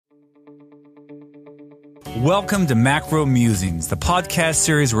Welcome to Macro Musings, the podcast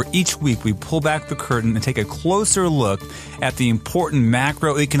series where each week we pull back the curtain and take a closer look at the important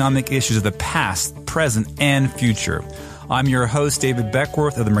macroeconomic issues of the past, present, and future. I'm your host, David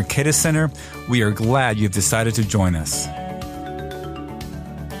Beckworth of the Mercatus Center. We are glad you've decided to join us.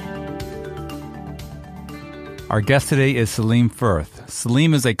 Our guest today is Salim Furth.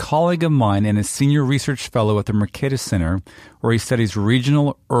 Salim is a colleague of mine and a senior research fellow at the Mercatus Center, where he studies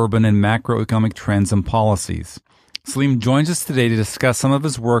regional, urban, and macroeconomic trends and policies. Salim joins us today to discuss some of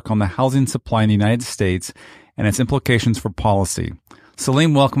his work on the housing supply in the United States and its implications for policy.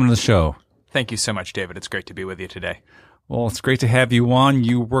 Salim, welcome to the show. Thank you so much, David. It's great to be with you today. Well, it's great to have you on.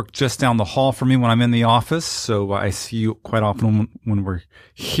 You work just down the hall from me when I'm in the office, so I see you quite often when we're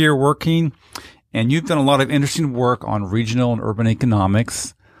here working. And you've done a lot of interesting work on regional and urban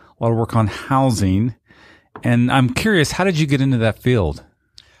economics, a lot of work on housing. And I'm curious, how did you get into that field?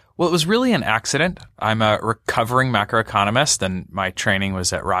 Well, it was really an accident. I'm a recovering macroeconomist, and my training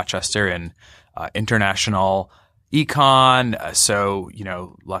was at Rochester in international econ. So,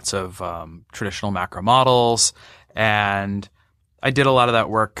 lots of traditional macro models. And I did a lot of that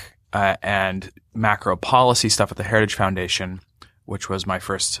work and macro policy stuff at the Heritage Foundation, which was my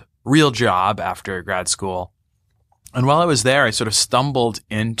first real job after grad school. And while I was there, I sort of stumbled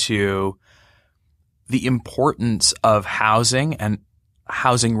into the importance of housing and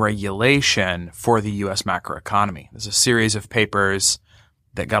housing regulation for the U.S. macroeconomy. There's a series of papers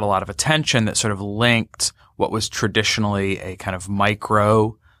that got a lot of attention that sort of linked what was traditionally a kind of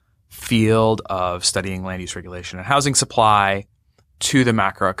micro field of studying land use regulation and housing supply to the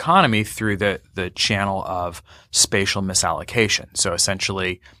macroeconomy through the channel of spatial misallocation. So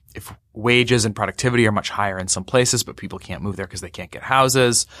essentially, if wages and productivity are much higher in some places, but people can't move there because they can't get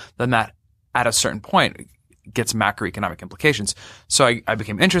houses, then that at a certain point gets macroeconomic implications. So I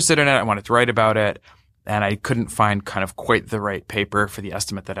became interested in it. I wanted to write about it, and I couldn't find kind of quite the right paper for the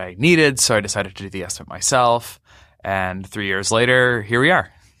estimate that I needed. So I decided to do the estimate myself. And 3 years later, here we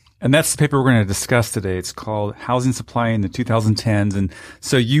are. And that's the paper we're going to discuss today. It's called Housing Supply in the 2010s. And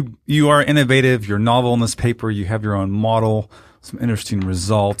so you are innovative. You're novel in this paper. You have your own model, some interesting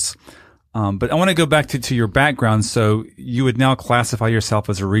results. But I want to go back to your background. So you would now classify yourself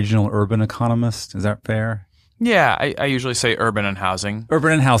as a regional urban economist. Is that fair? Yeah, I usually say urban and housing.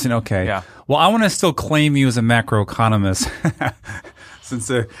 Urban and housing. Okay. Yeah. Well, I want to still claim you as a macroeconomist since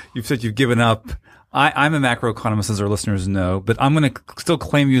you've said you've given up. I'm a macroeconomist, as our listeners know, but I'm going to still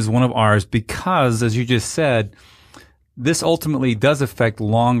claim you as one of ours because, as you just said, this ultimately does affect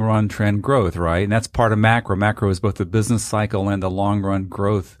long-run trend growth, right? And that's part of macro. Macro is both the business cycle and the long-run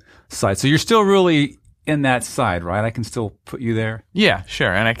growth side. So you're still really in that side, right? I can still put you there? Yeah,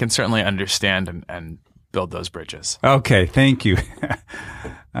 sure. And I can certainly understand and build those bridges. Okay, thank you.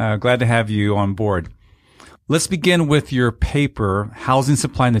 Glad to have you on board. Let's begin with your paper, Housing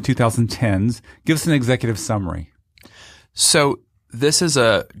Supply in the 2010s. Give us an executive summary. So this is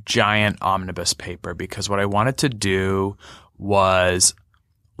a giant omnibus paper because what I wanted to do was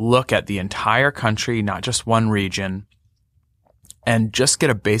look at the entire country, not just one region, and just get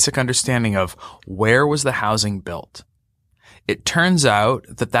a basic understanding of where was the housing built. It turns out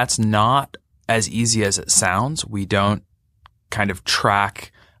that that's not as easy as it sounds. We don't kind of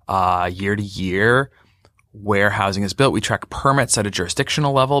track year to year where housing is built. We track permits at a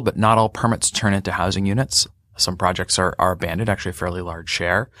jurisdictional level, but not all permits turn into housing units. Some projects are abandoned, actually a fairly large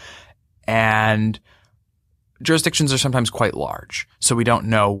share. And jurisdictions are sometimes quite large. So we don't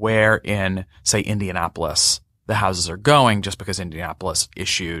know where in, say, Indianapolis the houses are going just because Indianapolis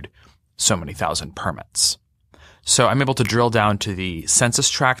issued so many thousand permits. So I'm able to drill down to the census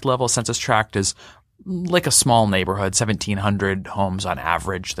tract level. Census tract is like a small neighborhood, 1,700 homes on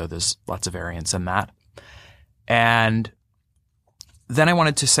average, though there's lots of variance in that. And then I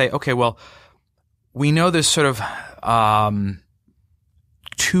wanted to say, okay, well, we know there's sort of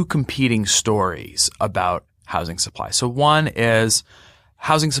two competing stories about housing supply. So one is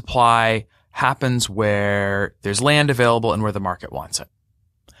housing supply happens where there's land available and where the market wants it.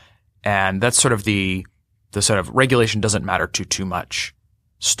 And that's sort of the sort of regulation doesn't matter too much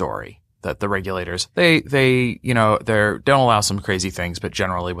story. That the regulators, they don't allow some crazy things, but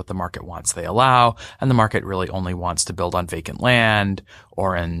generally what the market wants, they allow. And the market really only wants to build on vacant land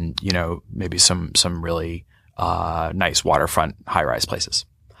or in, maybe some really, nice waterfront high-rise places.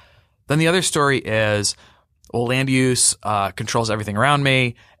 Then the other story is, well, land use, controls everything around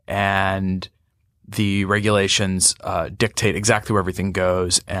me and the regulations, dictate exactly where everything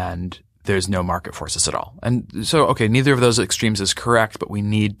goes and there's no market forces at all. And so, okay, neither of those extremes is correct, but we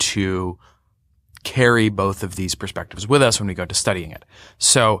need to carry both of these perspectives with us when we go to studying it.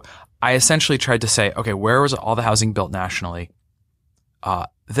 So I essentially tried to say, okay, where was all the housing built nationally?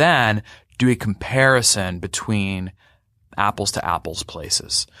 Then do a comparison between apples to apples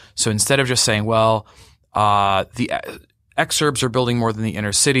places. So instead of just saying, well, the exurbs are building more than the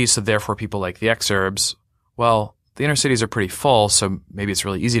inner cities, so therefore people like the exurbs. Well, the inner cities are pretty full, so maybe it's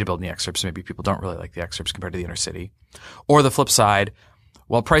really easy to build in the exurbs. So maybe people don't really like the exurbs compared to the inner city. Or the flip side,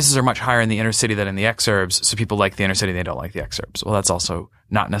 well, prices are much higher in the inner city than in the exurbs, so people like the inner city, they don't like the exurbs. Well, that's also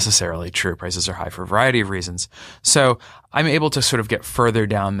not necessarily true. Prices are high for a variety of reasons. So I'm able to sort of get further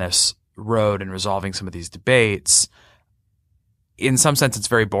down this road in resolving some of these debates. In some sense, it's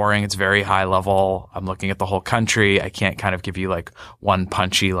very boring. It's very high level. I'm looking at the whole country. I can't kind of give you like one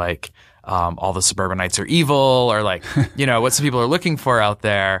punchy, like, all the suburbanites are evil or like, what some people are looking for out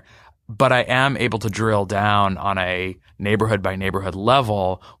there. But I am able to drill down on a neighborhood by neighborhood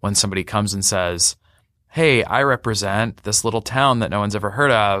level when somebody comes and says, hey, I represent this little town that no one's ever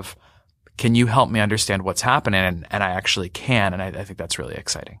heard of. Can you help me understand what's happening? And I actually can. And I think that's really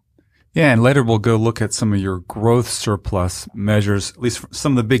exciting. Yeah, and later we'll go look at some of your growth surplus measures, at least for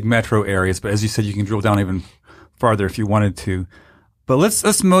some of the big metro areas. But as you said, you can drill down even farther if you wanted to. But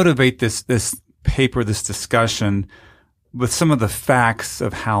let's motivate this paper, this discussion with some of the facts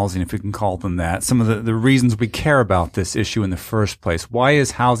of housing, if we can call them that, some of the reasons we care about this issue in the first place. Why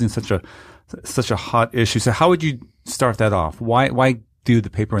is housing such a hot issue? So how would you start that off? Why do the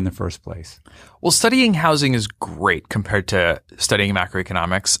paper in the first place? Well, studying housing is great compared to studying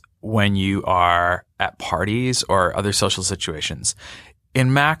macroeconomics when you are at parties or other social situations.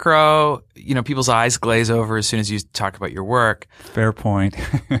 In macro, people's eyes glaze over as soon as you talk about your work. Fair point.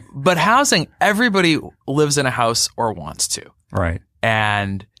 But housing, everybody lives in a house or wants to. Right.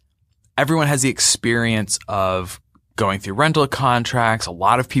 And everyone has the experience of going through rental contracts. A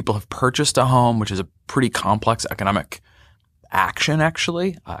lot of people have purchased a home, which is a pretty complex economic action,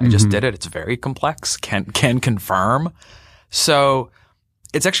 actually. I just did it. It's very complex, can confirm. So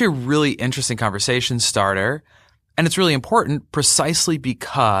it's actually a really interesting conversation starter. And it's really important precisely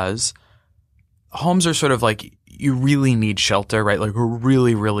because homes are sort of like, you really need shelter, right? Like we're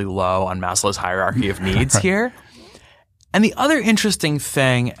really, really low on Maslow's hierarchy of needs right. here. And the other interesting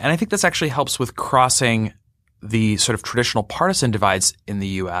thing, and I think this actually helps with crossing the sort of traditional partisan divides in the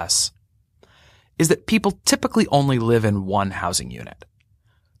US, is that people typically only live in one housing unit.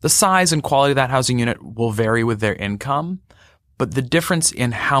 The size and quality of that housing unit will vary with their income, but the difference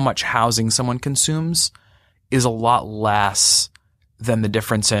in how much housing someone consumes is a lot less than the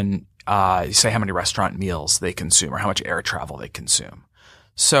difference in, say, how many restaurant meals they consume or how much air travel they consume.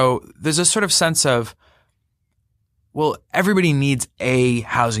 So there's a sort of sense of, well, everybody needs a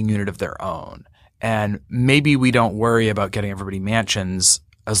housing unit of their own. And maybe we don't worry about getting everybody mansions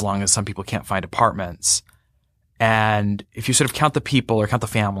as long as some people can't find apartments. And if you sort of count the people or count the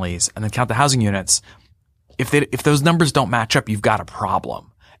families and then count the housing units, if those numbers don't match up, you've got a problem.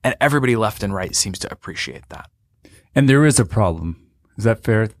 And everybody left and right seems to appreciate that. And there is a problem. Is that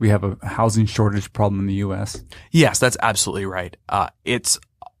fair? We have a housing shortage problem in the U.S.? Yes, that's absolutely right. It's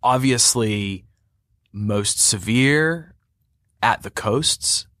obviously most severe at the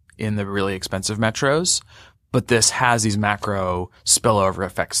coasts in the really expensive metros, but this has these macro spillover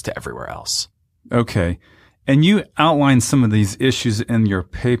effects to everywhere else. Okay. And you outlined some of these issues in your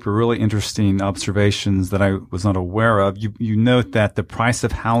paper, really interesting observations that I was not aware of. You note that the price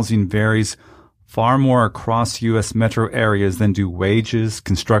of housing varies far more across U.S. metro areas than do wages,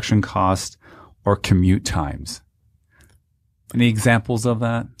 construction costs, or commute times. Any examples of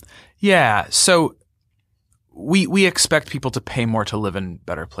that? Yeah. So we expect people to pay more to live in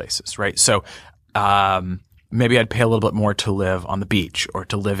better places, right? So maybe I'd pay a little bit more to live on the beach or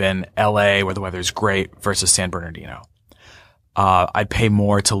to live in LA where the weather's great versus San Bernardino. I'd pay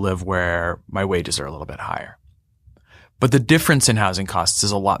more to live where my wages are a little bit higher. But the difference in housing costs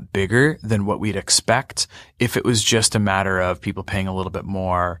is a lot bigger than what we'd expect if it was just a matter of people paying a little bit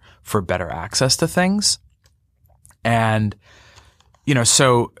more for better access to things. And,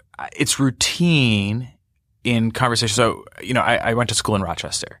 so it's routine in conversation. So, I went to school in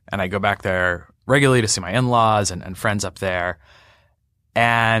Rochester and I go back there regularly to see my in-laws and friends up there.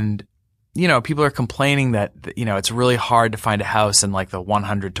 And, people are complaining that, it's really hard to find a house in like the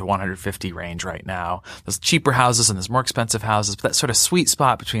 100 to 150 range right now. There's cheaper houses and there's more expensive houses, but that sort of sweet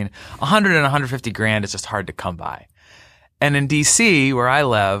spot between 100 and 150 grand is just hard to come by. And in DC, where I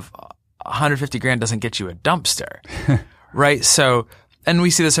live, 150 grand doesn't get you a dumpster, right? So, and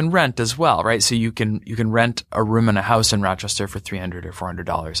we see this in rent as well, right? So you can rent a room in a house in Rochester for $300 or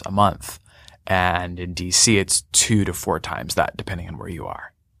 $400 a month. And in DC, it's 2 to 4 times that, depending on where you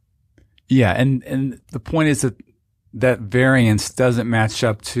are. Yeah. And the point is that that variance doesn't match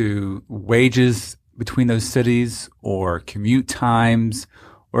up to wages between those cities or commute times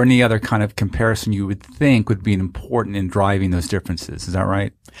or any other kind of comparison you would think would be important in driving those differences. Is that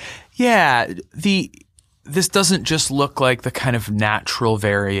right? Yeah. This doesn't just look like the kind of natural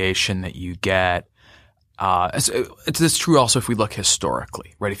variation that you get. It's true also if we look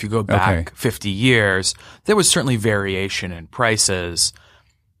historically, right? If you go back 50 years, there was certainly variation in prices,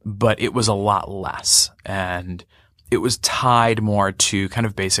 but it was a lot less. And it was tied more to kind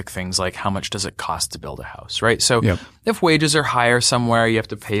of basic things like how much does it cost to build a house, right? So if wages are higher somewhere, you have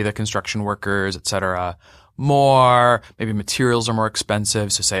to pay the construction workers, et cetera, more. Maybe materials are more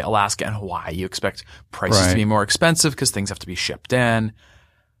expensive. So say Alaska and Hawaii, you expect prices to be more expensive because things have to be shipped in.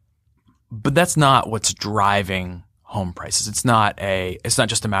 But that's not what's driving home prices. It's not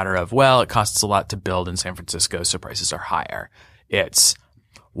just a matter of, well, it costs a lot to build in San Francisco, so prices are higher. It's,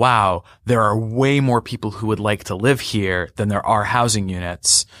 wow, there are way more people who would like to live here than there are housing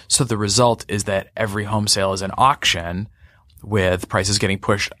units. So the result is that every home sale is an auction with prices getting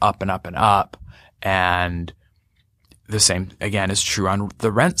pushed up and up and up. And the same, again, is true on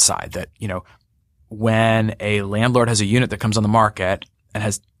the rent side that, when a landlord has a unit that comes on the market and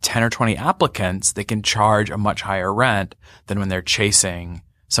has 10 or 20 applicants, they can charge a much higher rent than when they're chasing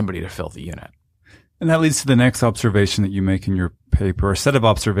somebody to fill the unit. And that leads to the next observation that you make in your paper, a set of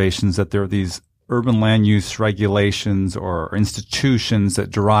observations that there are these urban land use regulations or institutions that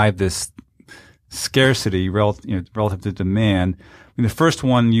drive this scarcity relative to demand. I mean, the first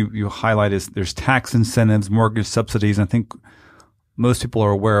one you highlight is there's tax incentives, mortgage subsidies. And I think most people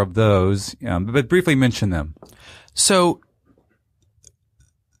are aware of those, but briefly mention them. So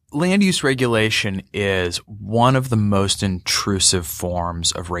land use regulation is one of the most intrusive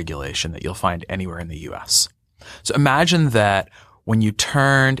forms of regulation that you'll find anywhere in the U.S. So imagine that when you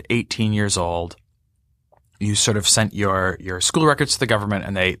turned 18 years old, you sort of sent your school records to the government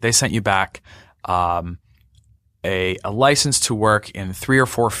and they sent you back a license to work in 3 or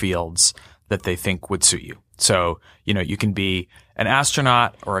 4 fields that they think would suit you. So, you can be an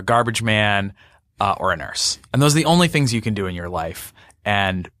astronaut or a garbage man or a nurse. And those are the only things you can do in your life.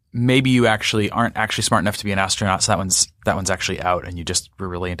 And maybe you aren't actually smart enough to be an astronaut, so that one's actually out, and you just were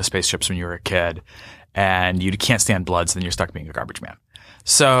really into spaceships when you were a kid, and you can't stand blood, so then you're stuck being a garbage man.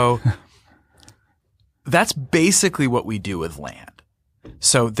 So that's basically what we do with land.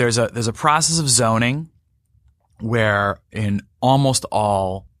 So there's a process of zoning where in almost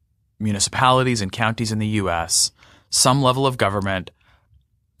all municipalities and counties in the U.S., some level of government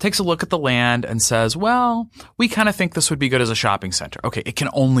takes a look at the land and says, well, we kind of think this would be good as a shopping center. Okay, it can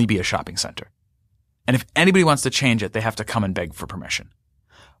only be a shopping center. And if anybody wants to change it, they have to come and beg for permission.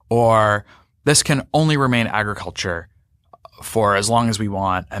 Or this can only remain agriculture for as long as we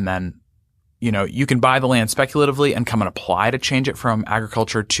want. And then, you can buy the land speculatively and come and apply to change it from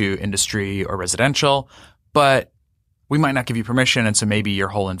agriculture to industry or residential, but we might not give you permission. And so maybe your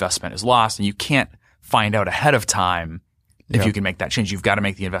whole investment is lost and you can't find out ahead of time if you can make that change. You've got to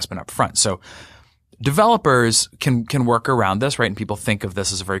make the investment up front. So developers can work around this, right? And people think of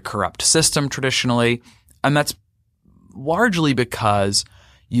this as a very corrupt system traditionally. And that's largely because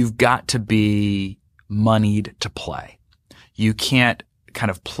you've got to be moneyed to play. You can't kind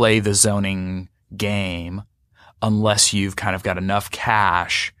of play the zoning game unless you've kind of got enough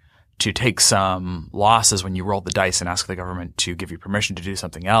cash to take some losses when you roll the dice and ask the government to give you permission to do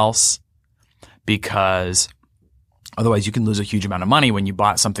something else, because otherwise you can lose a huge amount of money when you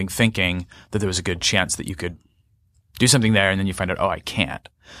bought something thinking that there was a good chance that you could do something there, and then you find out, oh, I can't.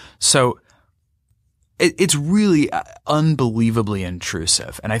 So it's really unbelievably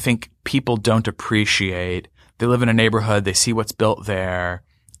intrusive. And I think people don't appreciate, they live in a neighborhood, they see what's built there,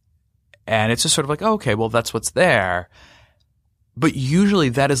 and it's just sort of like, oh, okay, well, that's what's there. But usually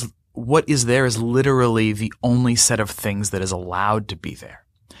that is what is there is literally the only set of things that is allowed to be there.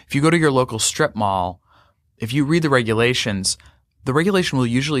 If you go to your local strip mall, if you read the regulations, the regulation will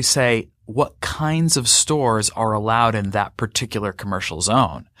usually say what kinds of stores are allowed in that particular commercial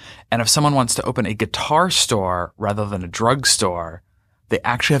zone. And if someone wants to open a guitar store rather than a drugstore, they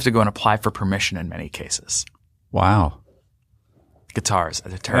actually have to go and apply for permission in many cases. Wow. Guitars,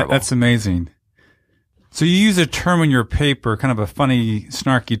 they're terrible. That's amazing. So you use a term in your paper, kind of a funny,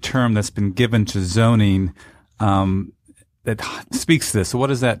 snarky term that's been given to zoning that speaks to this. So what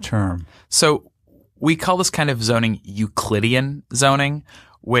is that term? So we call this kind of zoning Euclidean zoning,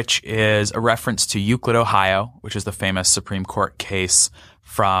 which is a reference to Euclid, Ohio, which is the famous Supreme Court case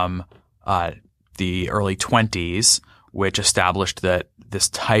from the early 1920s, which established that this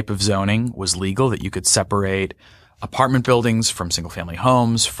type of zoning was legal, that you could separate apartment buildings from single-family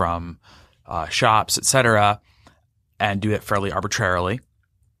homes, from shops, etc. and do it fairly arbitrarily.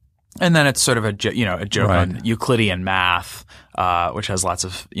 And then it's sort of a joke on Euclidean math, which has lots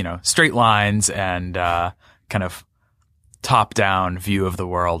of, straight lines and kind of top-down view of the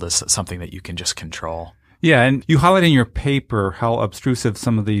world as something that you can just control. Yeah, and you highlight in your paper how obtrusive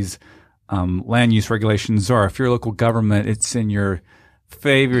some of these land use regulations are. If you're a local government, it's in your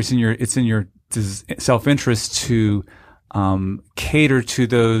favor, it's in your self-interest to cater to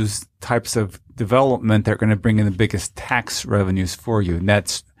those types of development that are going to bring in the biggest tax revenues for you. And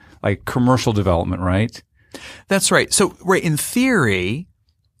that's like commercial development, right? That's right. So, in theory,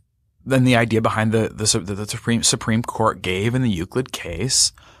 then the idea behind the Supreme Court gave in the Euclid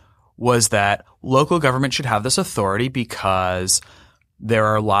case was that local government should have this authority because there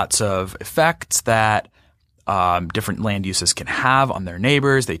are lots of effects that different land uses can have on their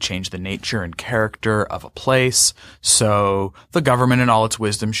neighbors. They change the nature and character of a place. So the government in all its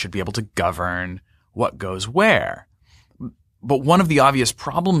wisdom should be able to govern what goes where. But one of the obvious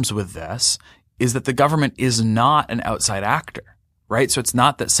problems with this is that the government is not an outside actor, right? So it's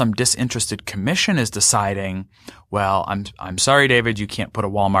not that some disinterested commission is deciding, well, I'm sorry, David, you can't put a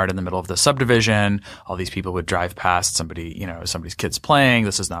Walmart in the middle of the subdivision. All these people would drive past somebody's kids playing.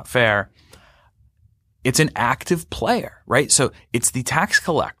 This is not fair. It's an active player, right? So it's the tax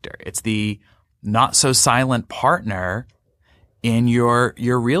collector. It's the not so silent partner in your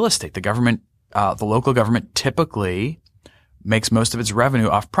real estate. The government, the local government typically makes most of its revenue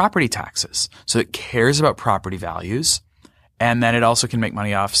off property taxes. So it cares about property values. And then it also can make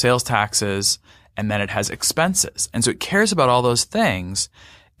money off sales taxes. And then it has expenses. And so it cares about all those things.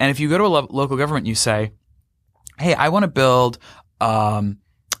 And if you go to a local government, you say, hey, I want to build a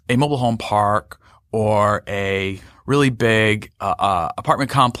mobile home park or a really big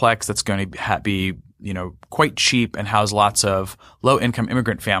apartment complex that's going to be quite cheap and house lots of low-income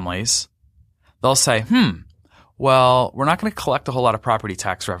immigrant families. They'll say, well, we're not going to collect a whole lot of property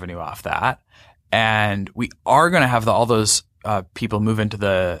tax revenue off that. And we are going to have all those people move into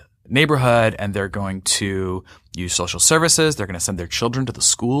the neighborhood, and they're going to use social services. They're going to send their children to the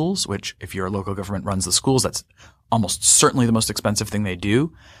schools, which if your local government runs the schools, that's almost certainly the most expensive thing they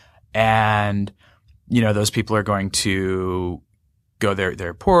do. And, those people are going to go there.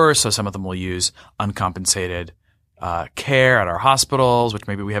 They're poor, so some of them will use uncompensated care at our hospitals, which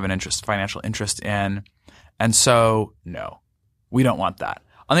maybe we have financial interest in. And so, no, we don't want that.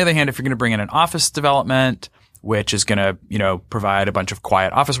 On the other hand, if you're going to bring in an office development, which is going to, provide a bunch of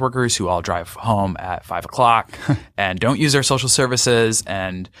quiet office workers who all drive home at 5:00 and don't use their social services,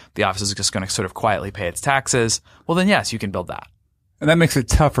 and the office is just going to sort of quietly pay its taxes, well, then yes, you can build that. And that makes it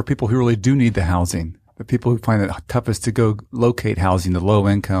tough for people who really do need the housing. The people who find it toughest to go locate housing, the low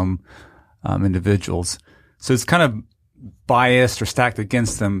income individuals. So it's kind of biased or stacked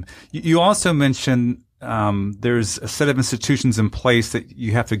against them. You also mentioned there's a set of institutions in place that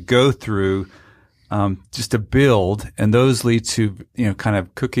you have to go through just to build, and those lead to kind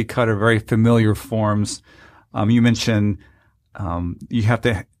of cookie cutter, very familiar forms. You mentioned you have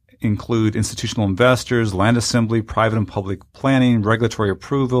to include institutional investors, land assembly, private and public planning, regulatory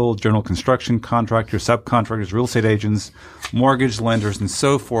approval, general construction contractors, subcontractors, real estate agents, mortgage lenders, and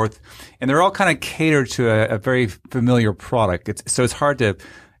so forth. And they're all kind of catered to a very familiar product. So it's hard to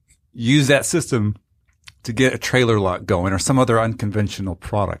use that system to get a trailer lot going or some other unconventional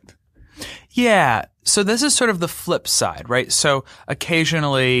product. Yeah. So this is sort of the flip side, right? So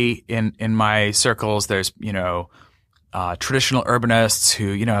occasionally in my circles, there's, traditional urbanists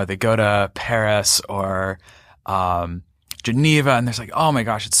who, they go to Paris or Geneva, and they're like, oh my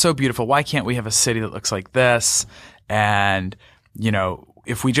gosh, it's so beautiful. Why can't we have a city that looks like this? And,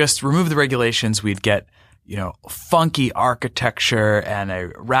 if we just remove the regulations, we'd get, funky architecture and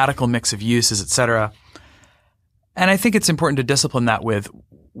a radical mix of uses, et cetera. And I think it's important to discipline that with,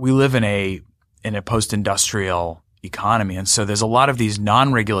 we live in a post-industrial economy. And so there's a lot of these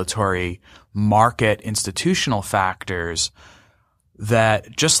non-regulatory market institutional factors that,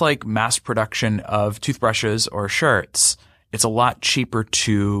 just like mass production of toothbrushes or shirts, it's a lot cheaper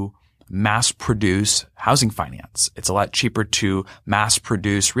to mass produce housing finance. It's a lot cheaper to mass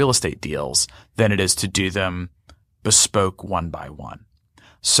produce real estate deals than it is to do them bespoke one by one.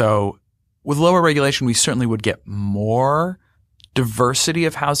 So with lower regulation, we certainly would get more diversity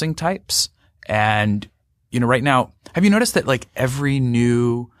of housing types. And, right now, have you noticed that like every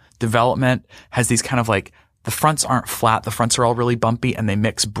new development has these kind of like, the fronts aren't flat, the fronts are all really bumpy, and they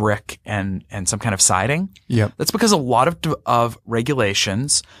mix brick and some kind of siding? Yeah. That's because a lot of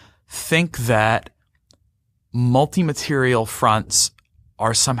regulations think that multi-material fronts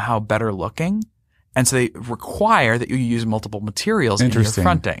are somehow better looking. And so they require that you use multiple materials in your Interesting.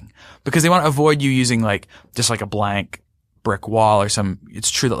 fronting because they want to avoid you using just a blank brick wall or it's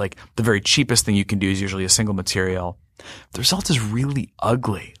true that the very cheapest thing you can do is usually a single material. The result is really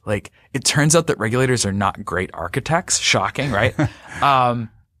ugly. It turns out that regulators are not great architects. Shocking, right?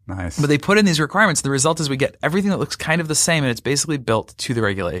 Nice. But they put in these requirements. The result is we get everything that looks kind of the same, and it's basically built to the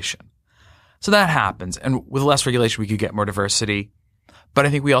regulation. So that happens. And with less regulation, we could get more diversity. But I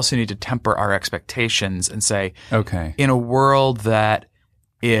think we also need to temper our expectations and say, okay, in a world that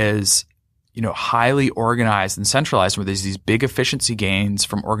is, highly organized and centralized, where there's these big efficiency gains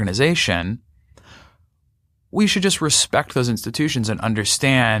from organization, we should just respect those institutions and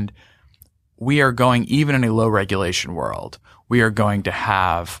understand we are going, even in a low regulation world, we are going to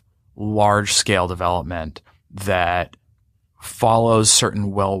have large scale development that follows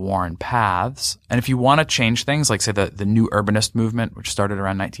certain well-worn paths. And if you want to change things, like say the new urbanist movement, which started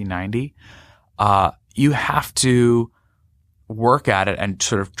around 1990, you have to work at it and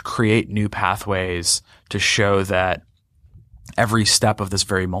sort of create new pathways to show that every step of this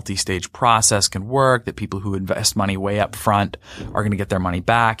very multi-stage process can work, that people who invest money way up front are going to get their money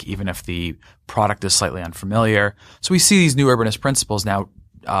back, even if the product is slightly unfamiliar. So we see these new urbanist principles now,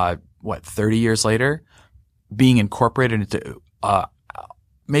 30 years later, being incorporated into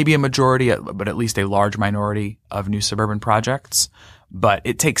maybe a majority, but at least a large minority of new suburban projects. But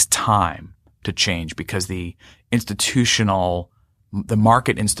it takes time to change because the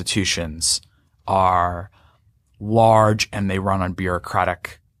market institutions are large and they run on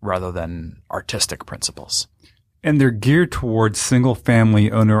bureaucratic rather than artistic principles. And they're geared towards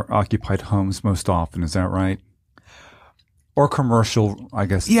single-family owner-occupied homes most often. Is that right? Or commercial, I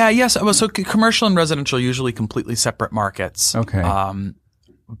guess. Yeah, yes. So commercial and residential are usually completely separate markets. Okay.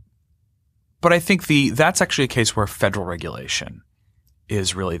 But I think that's actually a case where federal regulation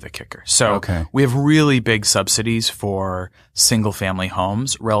is really the kicker. So we have really big subsidies for single-family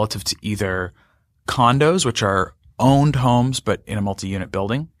homes relative to either condos, which are owned homes but in a multi-unit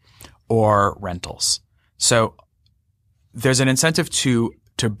building, or rentals. So there's an incentive to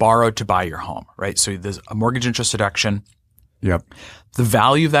borrow to buy your home, right? So there's a mortgage interest deduction. Yep. The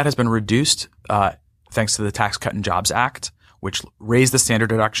value of that has been reduced thanks to the Tax Cut and Jobs Act, which raised the standard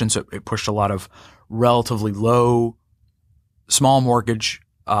deduction. So it pushed a lot of relatively low, small mortgage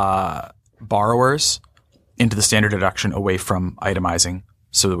borrowers into the standard deduction away from itemizing,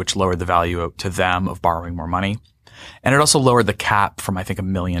 which lowered the value to them of borrowing more money. And it also lowered the cap from, I think, $1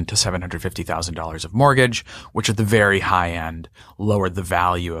 million to $750,000 of mortgage, which at the very high end lowered the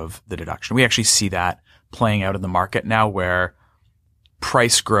value of the deduction. We actually see that playing out in the market now where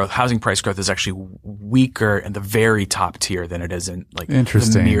housing price growth is actually weaker in the very top tier than it is in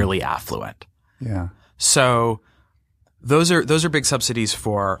the merely affluent. Yeah. So those are big subsidies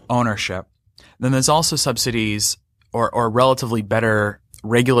for ownership. Then there's also subsidies or relatively better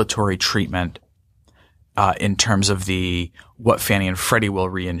regulatory treatment in terms of what Fannie and Freddie will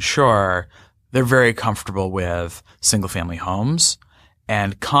reinsure. They're very comfortable with single-family homes,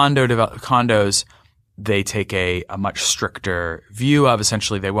 and condos they take a much stricter view of.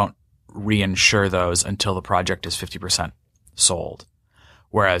 Essentially, they won't reinsure those until the project is 50% sold.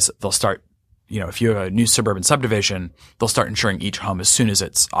 Whereas they'll start, if you have a new suburban subdivision, they'll start insuring each home as soon as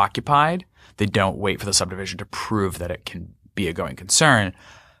it's occupied. They don't wait for the subdivision to prove that it can be a going concern.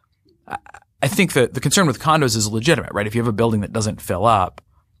 I think that the concern with condos is legitimate, right? If you have a building that doesn't fill up,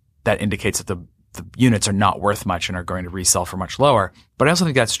 that indicates that the units are not worth much and are going to resell for much lower. But I also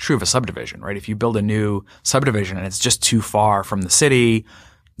think that's true of a subdivision, right? If you build a new subdivision and it's just too far from the city,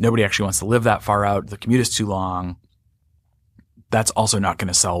 nobody actually wants to live that far out, the commute is too long, that's also not going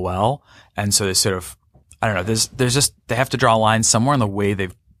to sell well. And so there's sort of, I don't know, there's just, they have to draw lines somewhere, and the way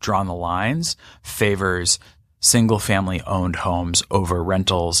they've drawn the lines favors single-family owned homes over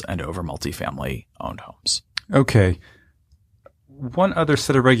rentals and over multifamily owned homes. Okay. One other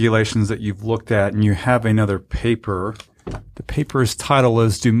set of regulations that you've looked at, and you have another paper. The paper's title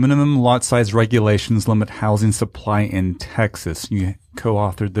is Do Minimum Lot Size Regulations Limit Housing Supply in Texas? You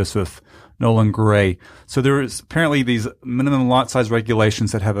co-authored this with Nolan Gray. So there is apparently these minimum lot size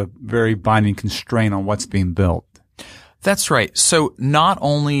regulations that have a very binding constraint on what's being built. That's right. So not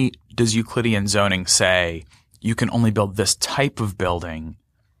only does Euclidean zoning say you can only build this type of building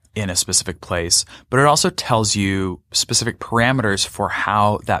in a specific place, but it also tells you specific parameters for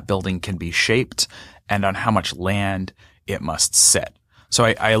how that building can be shaped and on how much land it must sit. So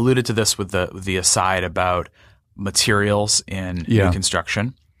I alluded to this with the aside about materials in new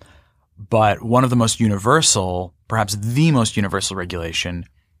construction, but one of the most universal, perhaps the most universal regulation,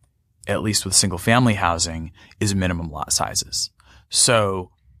 at least with single family housing, is minimum lot sizes.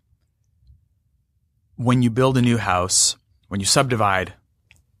 So when you build a new house, when you subdivide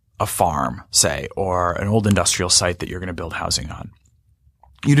a farm, say, or an old industrial site that you're going to build housing on,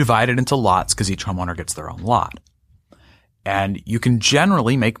 you divide it into lots because each homeowner gets their own lot. And you can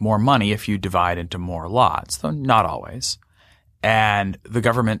generally make more money if you divide into more lots, though not always. And the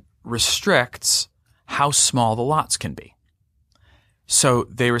government restricts how small the lots can be. So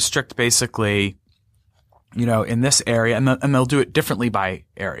they restrict basically, in this area, and they'll do it differently by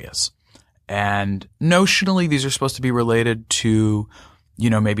areas. And notionally, these are supposed to be related to,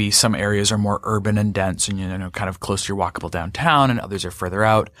 maybe some areas are more urban and dense and, kind of close to your walkable downtown, and others are further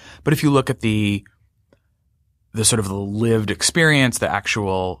out. But if you look at the sort of the lived experience, the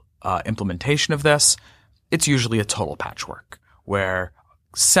actual implementation of this, it's usually a total patchwork where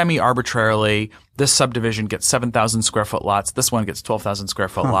semi-arbitrarily this subdivision gets 7,000 square foot lots, this one gets 12,000 square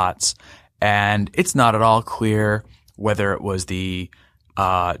foot lots, and it's not at all clear whether it was the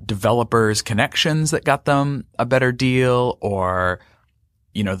developers' connections that got them a better deal, or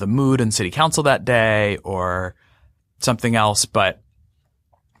the mood in city council that day, or something else. But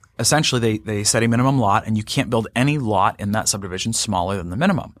essentially, they set a minimum lot, and you can't build any lot in that subdivision smaller than the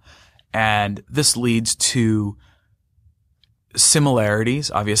minimum. And this leads to similarities,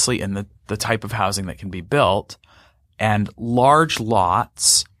 obviously, in the type of housing that can be built. And large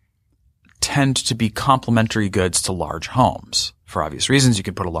lots tend to be complementary goods to large homes. For obvious reasons, you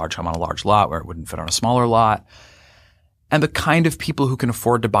could put a large home on a large lot where it wouldn't fit on a smaller lot. And the kind of people who can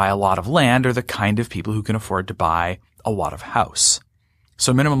afford to buy a lot of land are the kind of people who can afford to buy a lot of house.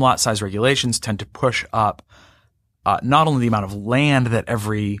 So minimum lot size regulations tend to push up not only the amount of land that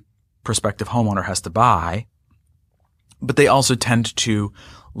every prospective homeowner has to buy, but they also tend to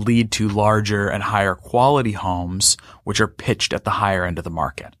lead to larger and higher quality homes, which are pitched at the higher end of the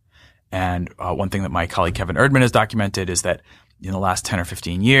market. And one thing that my colleague Kevin Erdmann has documented is that in the last 10 or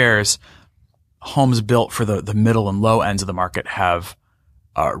 15 years, homes built for the middle and low ends of the market have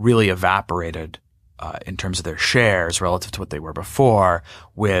really evaporated in terms of their shares relative to what they were before,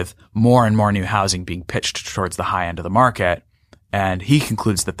 with more and more new housing being pitched towards the high end of the market. And he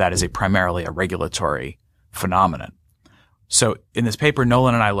concludes that that is primarily a regulatory phenomenon. So in this paper,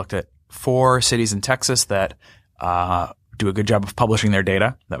 Nolan and I looked at 4 cities in Texas that do a good job of publishing their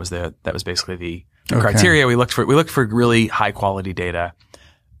data. That was basically the criteria. We looked for really high quality data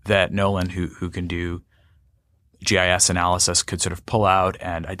that Nolan, who can do GIS analysis, could sort of pull out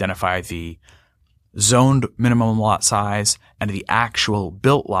and identify the zoned minimum lot size and the actual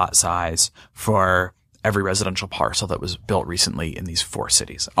built lot size for every residential parcel that was built recently in these 4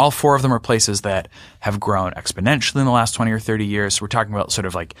 cities. All 4 of them are places that have grown exponentially in the last 20 or 30 years. So we're talking about sort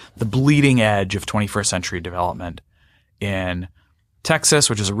of like the bleeding edge of 21st century development in Texas,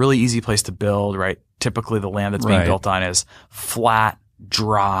 which is a really easy place to build, right? Typically the land that's being built on is flat,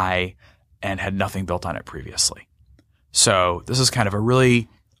 dry, and had nothing built on it previously. So this is kind of a really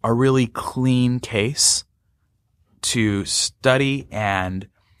clean case to study. And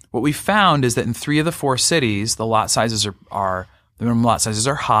what we found is that in 3 of the 4 cities, the lot sizes the minimum lot sizes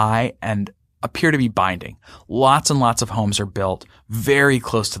are high and appear to be binding. Lots and lots of homes are built very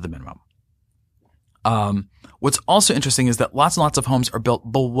close to the minimum. What's also interesting is that lots and lots of homes are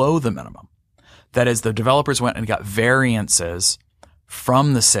built below the minimum. That is, the developers went and got variances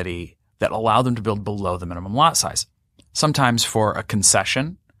from the city that allow them to build below the minimum lot size. Sometimes for a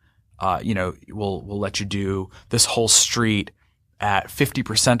concession, we'll let you do this whole street at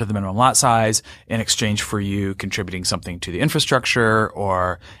 50% of the minimum lot size in exchange for you contributing something to the infrastructure,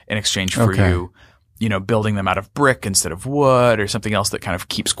 or in exchange for you, building them out of brick instead of wood, or something else that kind of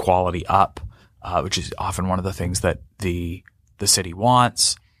keeps quality up, which is often one of the things that the city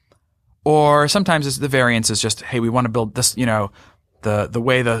wants. Or sometimes the variance is just, hey, we want to build this, the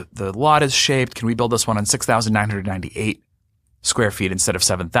way the lot is shaped, can we build this one on 6,998 square feet instead of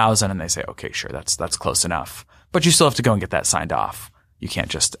 7,000? And they say, okay, sure, that's close enough. But you still have to go and get that signed off. You can't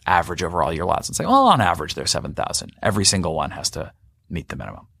just average over all your lots and say, well, on average, they're 7,000. Every single one has to meet the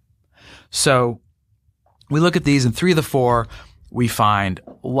minimum. So we look at these, and 3 of the 4, we find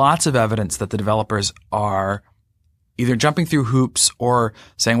lots of evidence that the developers are either jumping through hoops or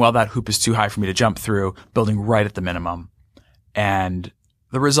saying, well, that hoop is too high for me to jump through, building right at the minimum. And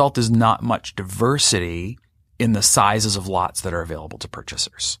the result is not much diversity in the sizes of lots that are available to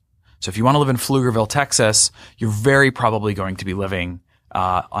purchasers. So if you want to live in Pflugerville, Texas, you're very probably going to be living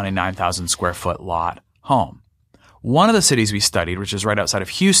on a 9,000 square foot lot home. One of the cities we studied, which is right outside of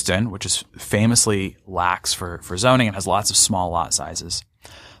Houston, which is famously lax for zoning and has lots of small lot sizes,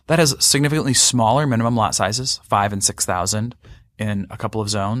 that has significantly smaller minimum lot sizes, 5,000 and 6,000 in a couple of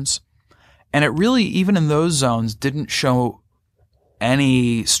zones. And it really, even in those zones, didn't show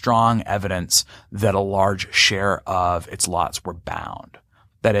any strong evidence that a large share of its lots were bound.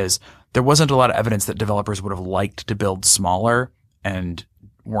 That is, there wasn't a lot of evidence that developers would have liked to build smaller and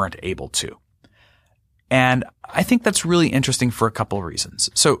weren't able to. And I think that's really interesting for a couple of reasons.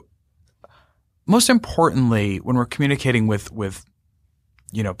 So most importantly, when we're communicating with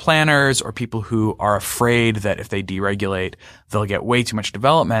planners or people who are afraid that if they deregulate, they'll get way too much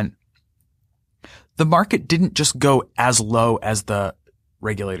development, the market didn't just go as low as the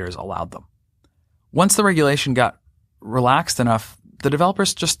regulators allowed them. Once the regulation got relaxed enough, the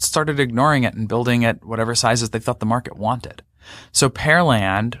developers just started ignoring it and building at whatever sizes they thought the market wanted. So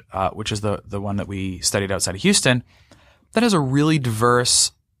Pearland, which is the one that we studied outside of Houston, that has a really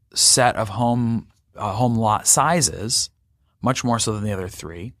diverse set of home lot sizes, much more so than the other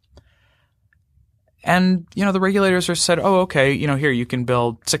three. And, the regulators are said, oh, okay, here you can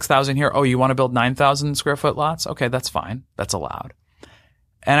build 6,000 here. Oh, you want to build 9,000 square foot lots? Okay, that's fine. That's allowed.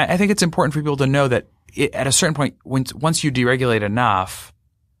 And I think it's important for people to know that at a certain point, once you deregulate enough,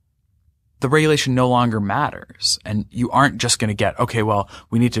 the regulation no longer matters. And you aren't just going to get, okay, well,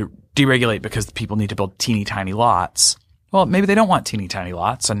 we need to deregulate because the people need to build teeny tiny lots. Well, maybe they don't want teeny tiny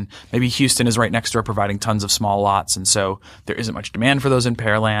lots, and maybe Houston is right next door providing tons of small lots, and so there isn't much demand for those in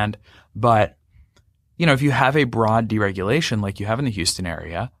Pearland. But, if you have a broad deregulation like you have in the Houston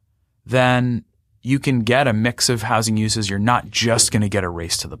area, then you can get a mix of housing uses. You're not just going to get a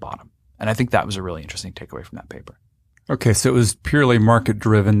race to the bottom. And I think that was a really interesting takeaway from that paper. Okay, so it was purely market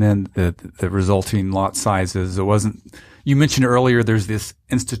driven then, the resulting lot sizes. It wasn't, you mentioned earlier there's this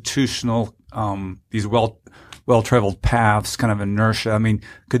institutional, these well-traveled paths, kind of inertia. I mean,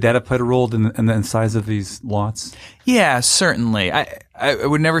 could that have played a role in the size of these lots? Yeah, certainly. I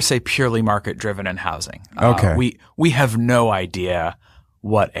would never say purely market-driven in housing. Okay. We have no idea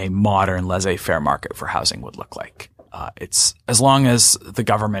what a modern laissez-faire market for housing would look like. It's as long as the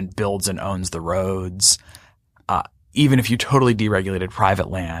government builds and owns the roads, even if you totally deregulated private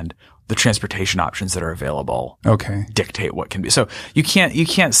land, the transportation options that are available dictate what can be. So you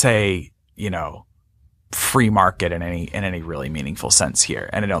can't say, free market in any really meaningful sense here.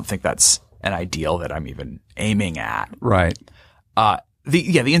 And I don't think that's an ideal that I'm even aiming at. Right.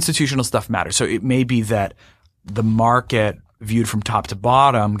 The institutional stuff matters. So it may be that the market viewed from top to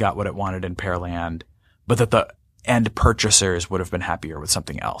bottom got what it wanted in Pearland, but that the end purchasers would have been happier with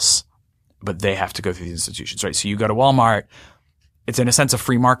something else. But they have to go through these institutions, right? So you go to Walmart, it's in a sense a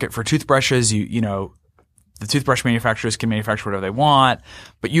free market for toothbrushes. The toothbrush manufacturers can manufacture whatever they want,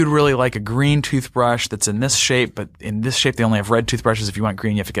 but you'd really like a green toothbrush that's in this shape, but in this shape they only have red toothbrushes. If you want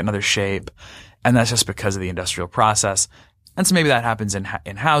green, you have to get another shape. And that's just because of the industrial process. And so maybe that happens in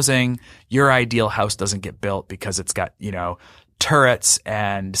housing. Your ideal house doesn't get built because it's got, turrets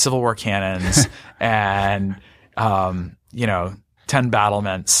and Civil War cannons and, 10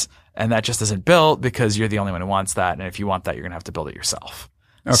 battlements. And that just isn't built because you're the only one who wants that. And if you want that, you're going to have to build it yourself.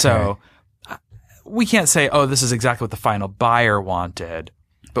 Okay. So we can't say, oh, this is exactly what the final buyer wanted,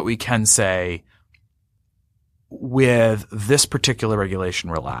 but we can say with this particular regulation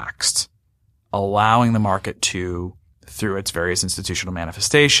relaxed, allowing the market to, through its various institutional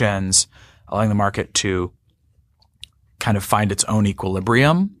manifestations, allowing the market to kind of find its own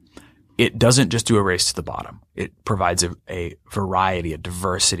equilibrium, it doesn't just do a race to the bottom. It provides a variety, a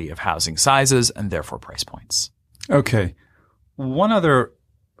diversity of housing sizes and therefore price points. Okay. One other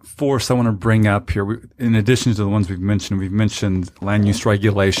force I want to bring up here, in addition to the ones we've mentioned land use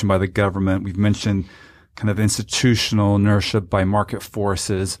regulation by the government. We've mentioned kind of institutional inertia by market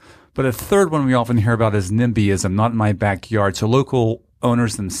forces. But a third one we often hear about is NIMBYism, not in my backyard. So local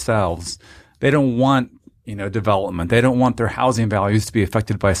owners themselves, they don't want, development. They don't want their housing values to be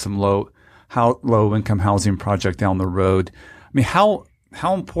affected by some low income housing project down the road. I mean, how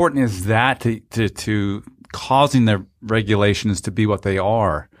important is that to causing the regulations to be what they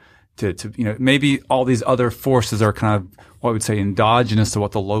are? Maybe all these other forces are kind of what I would say endogenous to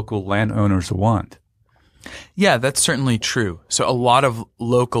what the local landowners want. Yeah, that's certainly true. So a lot of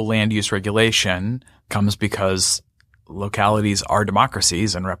local land use regulation comes because localities are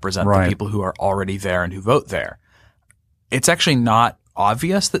democracies and represent the people who are already there and who vote there. It's actually not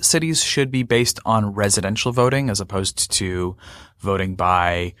obvious that cities should be based on residential voting as opposed to voting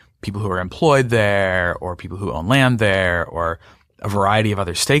by people who are employed there or people who own land there or a variety of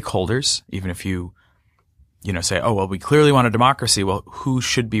other stakeholders. Even if you say, oh, well, we clearly want a democracy. Well, who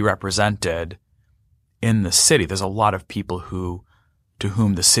should be represented in the city? There's a lot of people to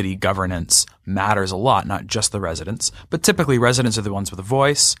whom the city governance matters a lot, not just the residents, but typically residents are the ones with a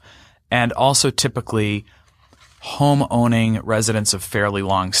voice, and also typically home-owning residents of fairly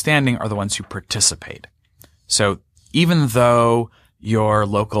long standing are the ones who participate. So even though your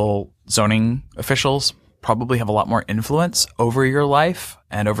local zoning officials probably have a lot more influence over your life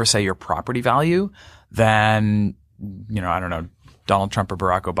and over, say, your property value than, I don't know, Donald Trump or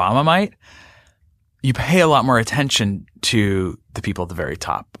Barack Obama might. You pay a lot more attention to the people at the very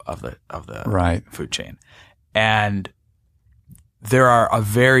top of the right. food chain. And there are a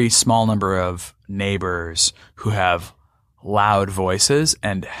very small number of neighbors who have loud voices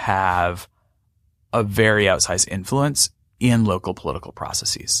and have a very outsized influence in local political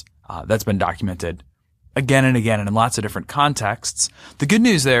processes. That's been documented again and again and in lots of different contexts. The good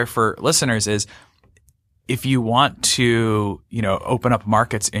news there for listeners is if you want to, open up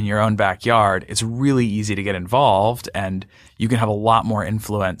markets in your own backyard, it's really easy to get involved and you can have a lot more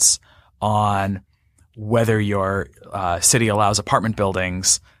influence on whether your city allows apartment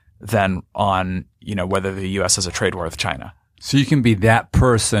buildings than on, whether the U.S. has a trade war with China. So you can be that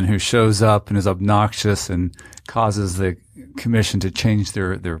person who shows up and is obnoxious and causes the commission to change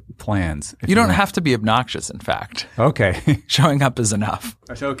their plans. You don't have to be obnoxious, in fact. Okay. Showing up is enough.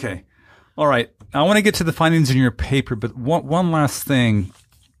 Okay. All right. I want to get to the findings in your paper, but one last thing.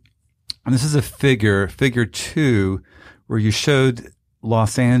 And this is a figure 2, where you showed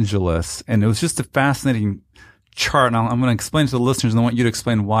Los Angeles, and it was just a fascinating chart. And I'm going to explain to the listeners, and I want you to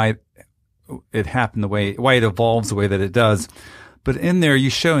explain why it happened why it evolves the way that it does. But in there, you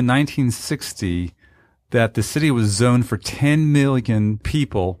show in 1960 that the city was zoned for 10 million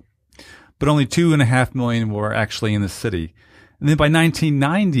people, but only 2.5 million were actually in the city. And then by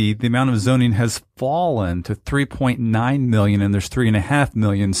 1990, the amount of zoning has fallen to 3.9 million, and there's 3.5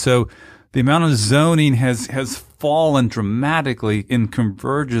 million. So the amount of zoning has fallen dramatically and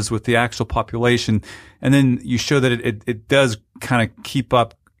converges with the actual population. And then you show that it does kind of keep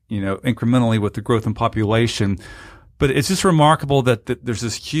up, incrementally with the growth in population. But it's just remarkable that there's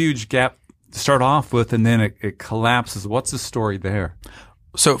this huge gap to start off with, and then it collapses. What's the story there?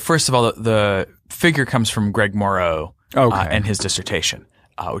 So first of all, the figure comes from Greg Moreau and his dissertation,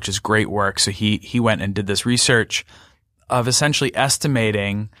 which is great work. So he went and did this research of essentially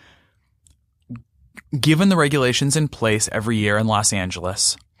estimating, given the regulations in place every year in Los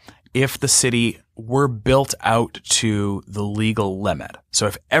Angeles, if the city were built out to the legal limit. So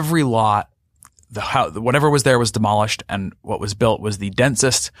if every lot, whatever was there was demolished and what was built was the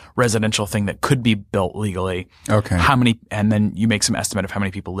densest residential thing that could be built legally. Okay. And then you make some estimate of how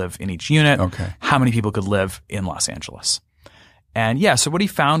many people live in each unit. Okay. How many people could live in Los Angeles. And so what he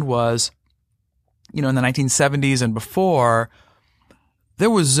found was, in the 1970s and before, there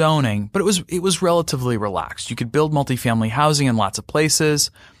was zoning, but it was relatively relaxed. You could build multifamily housing in lots of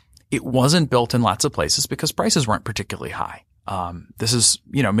places. It wasn't built in lots of places because prices weren't particularly high. This is,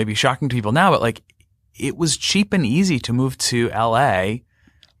 maybe shocking to people now, but it was cheap and easy to move to LA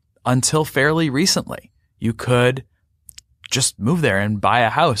until fairly recently. You could just move there and buy a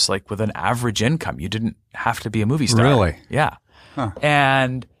house with an average income. You didn't have to be a movie star. Really? Yeah. Huh.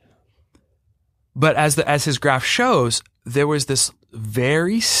 But as his graph shows, there was this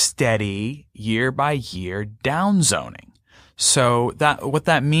very steady year by year downzoning. So what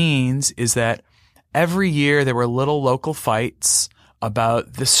that means is that every year there were little local fights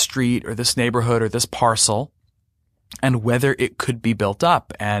about this street or this neighborhood or this parcel and whether it could be built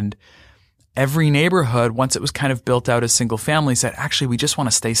up. And every neighborhood, once it was kind of built out as single family, said, actually, we just want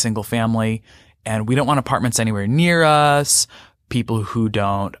to stay single family and we don't want apartments anywhere near us. People who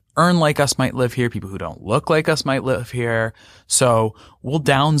don't earn like us might live here. People who don't look like us might live here. So we'll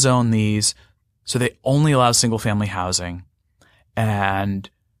downzone these so they only allow single family housing. And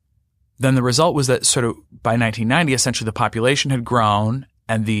then the result was that sort of by 1990, essentially the population had grown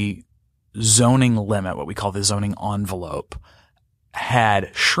and the zoning limit, what we call the zoning envelope,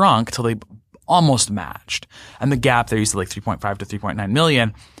 had shrunk till they almost matched. And the gap there used to 3.5 to 3.9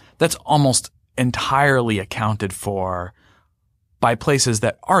 million. That's almost entirely accounted for by places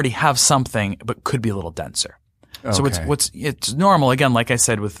that already have something but could be a little denser. Okay. So it's normal, again, like I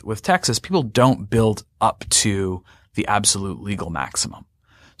said with Texas, people don't build up to the absolute legal maximum.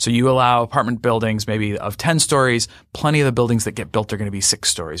 So you allow apartment buildings maybe of 10 stories. Plenty of the buildings that get built are going to be 6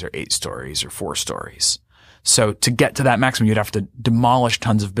 stories or 8 stories or 4 stories. So to get to that maximum, you'd have to demolish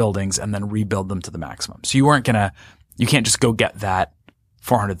tons of buildings and then rebuild them to the maximum. So you can't just go get that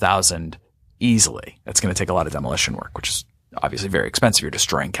 400,000 easily. That's going to take a lot of demolition work, which is obviously very expensive. You're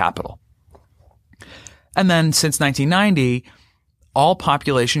destroying capital. And then since 1990, all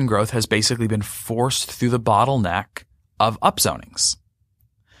population growth has basically been forced through the bottleneck of upzonings.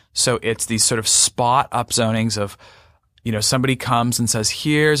 So it's these sort of spot upzonings of, somebody comes and says,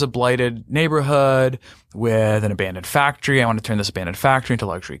 here's a blighted neighborhood with an abandoned factory. I want to turn this abandoned factory into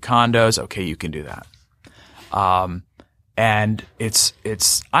luxury condos. Okay, you can do that. And it's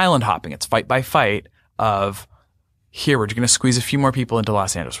island hopping. It's fight by fight of here, we're going to squeeze a few more people into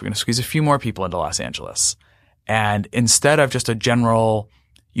Los Angeles. We're going to squeeze a few more people into Los Angeles. And instead of just a general,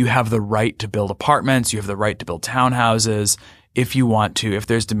 you have the right to build apartments, you have the right to build townhouses. If you want to, if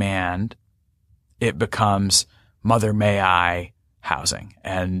there's demand, it becomes mother may I housing.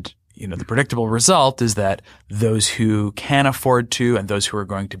 And, the predictable result is that those who can afford to and those who are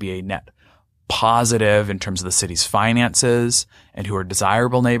going to be a net positive in terms of the city's finances and who are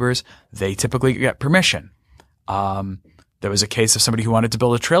desirable neighbors, they typically get permission. There was a case of somebody who wanted to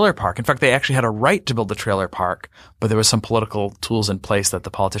build a trailer park. In fact, they actually had a right to build the trailer park, but there was some political tools in place that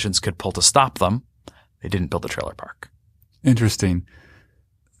the politicians could pull to stop them. They didn't build the trailer park. Interesting.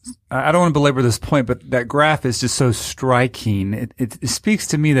 I don't want to belabor this point, but that graph is just so striking. It speaks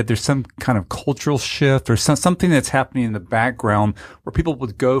to me that there's some kind of cultural shift or something that's happening in the background where people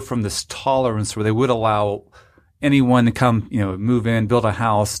would go from this tolerance where they would allow anyone to come, move in, build a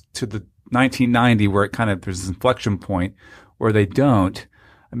house, to the 1990 where it kind of, there's this inflection point where they don't.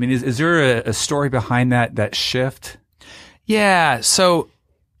 I mean, is there a story behind that shift? Yeah. So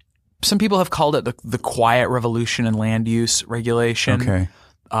some people have called it the quiet revolution in land use regulation. Okay.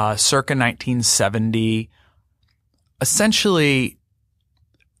 Circa 1970, essentially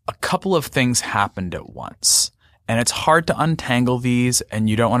a couple of things happened at once. And it's hard to untangle these, and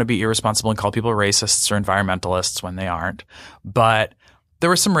you don't want to be irresponsible and call people racists or environmentalists when they aren't. But there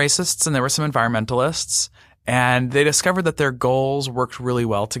were some racists and there were some environmentalists, and they discovered that their goals worked really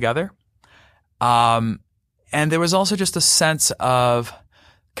well together. And there was also just a sense of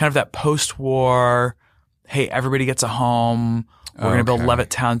kind of that post-war, hey, everybody gets a home. We're going to build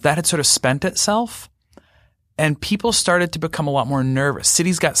Levittown. That had sort of spent itself, and people started to become a lot more nervous.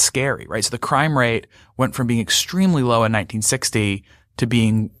 Cities got scary, right? So the crime rate went from being extremely low in 1960 to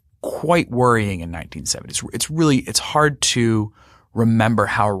being quite worrying in 1970. It's hard to remember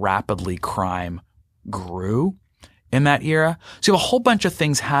how rapidly crime grew in that era. So you have a whole bunch of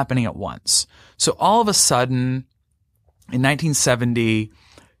things happening at once. So all of a sudden, in 1970,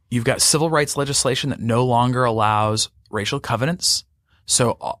 you've got civil rights legislation that no longer allows racial covenants.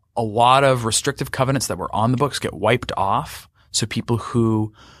 So a lot of restrictive covenants that were on the books get wiped off. So people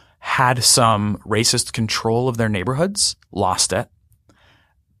who had some racist control of their neighborhoods lost it.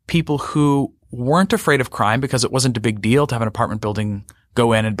 People who weren't afraid of crime because it wasn't a big deal to have an apartment building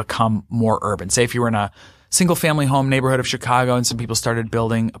go in and become more urban. Say if you were in a single family home neighborhood of Chicago and some people started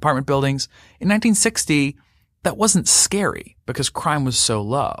building apartment buildings. In 1960, that wasn't scary because crime was so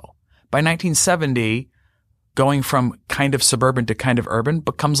low. By 1970, going from kind of suburban to kind of urban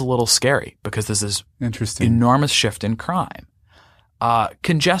becomes a little scary because there's this enormous shift in crime.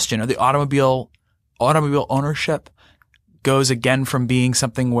 Congestion, or the automobile ownership goes again from being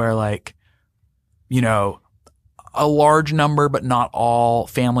something where a large number but not all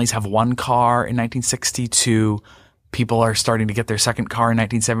families have one car in 1960 to people are starting to get their second car in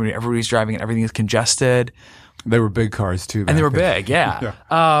 1970. Everybody's driving and everything is congested. They were big cars too. And they were big, yeah.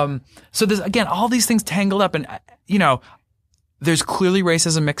 Yeah. So there's, again, all these things tangled up, and, there's clearly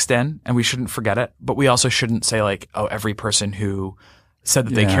racism mixed in, and we shouldn't forget it, but we also shouldn't say every person who said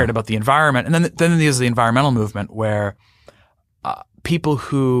that they cared about the environment. And then there's the environmental movement where, people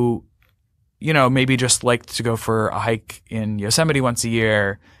who, maybe just liked to go for a hike in Yosemite once a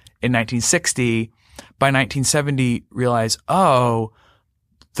year in 1960, by 1970 realize,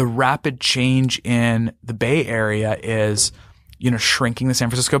 the rapid change in the Bay Area is, shrinking the San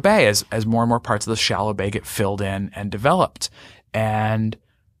Francisco Bay as more and more parts of the shallow bay get filled in and developed. And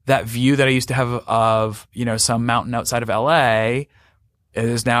that view that I used to have of, some mountain outside of LA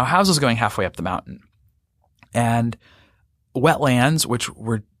is now houses going halfway up the mountain. And wetlands, which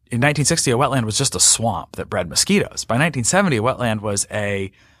were in 1960, a wetland was just a swamp that bred mosquitoes. By 1970, a wetland was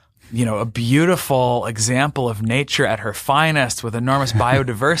a beautiful example of nature at her finest with enormous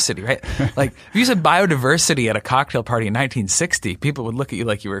biodiversity, right? If you said biodiversity at a cocktail party in 1960, people would look at you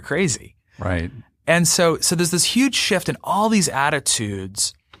like you were crazy. Right. And so there's this huge shift in all these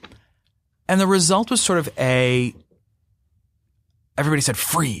attitudes. And the result was sort of everybody said,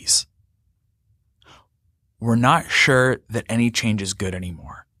 freeze. We're not sure that any change is good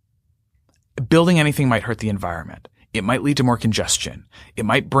anymore. Building anything might hurt the environment. It might lead to more congestion. It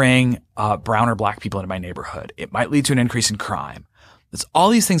might bring brown or black people into my neighborhood. It might lead to an increase in crime. It's all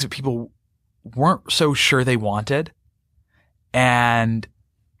these things that people weren't so sure they wanted. And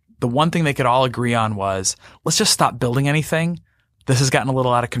the one thing they could all agree on was, let's just stop building anything. This has gotten a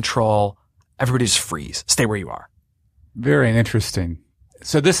little out of control. Everybody just freeze. Stay where you are. Very interesting.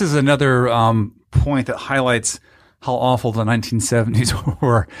 So this is another point that highlights how awful the 1970s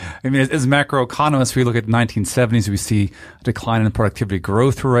were. I mean, as macroeconomists, we look at the 1970s, we see a decline in the productivity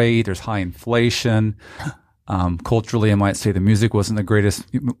growth rate. There's high inflation. Culturally, I might say the music wasn't the greatest.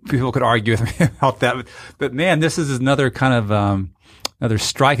 People could argue with me about that. But man, this is another kind of another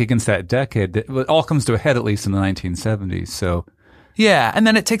strike against that decade. It all comes to a head, at least in the 1970s. So, yeah. And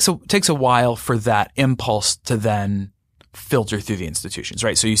then it takes a while for that impulse to then filter through the institutions,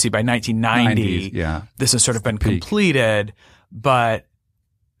 right? So you see by 1990, 90s, this has sort of been completed, but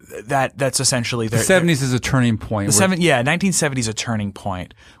that's essentially the 70s is a turning point. 1970s is a turning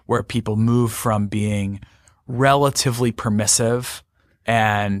point where people move from being relatively permissive,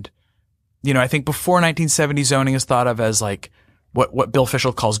 and I think before 1970 zoning is thought of as like what Bill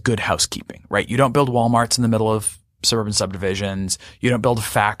Fischel calls good housekeeping, right? You don't build Walmarts in the middle of suburban subdivisions. You don't build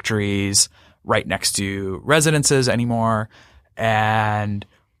factories right next to residences anymore. And,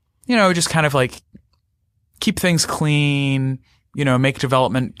 just kind of like keep things clean, make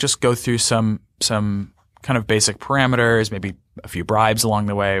development just go through some kind of basic parameters, maybe a few bribes along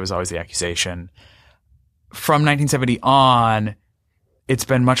the way was always the accusation. From 1970 on, it's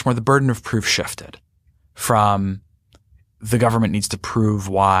been much more the burden of proof shifted from the government needs to prove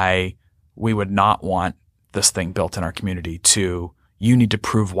why we would not want this thing built in our community to you need to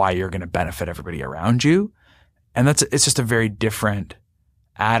prove why you're going to benefit everybody around you. And it's just a very different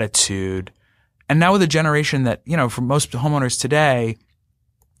attitude. And now with a generation that, for most homeowners today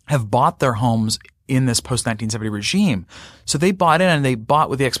have bought their homes in this post-1970 regime. So they bought in and they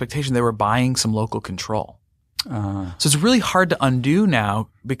bought with the expectation they were buying some local control. So it's really hard to undo now,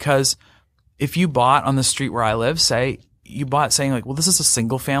 because if you bought on the street where I live, say you bought saying like, well, this is a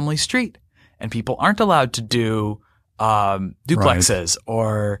single family street and people aren't allowed to do duplexes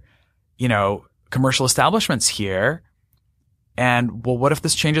or, commercial establishments here. And well, what if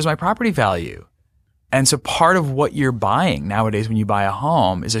this changes my property value? And so part of what you're buying nowadays when you buy a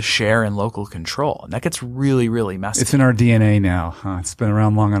home is a share in local control. And that gets really, really messy. It's in our DNA now. It's been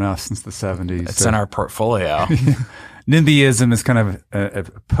around long enough since the 70s. It's in our portfolio. NIMBYism is kind of a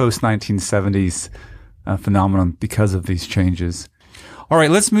post-1970s phenomenon because of these changes. All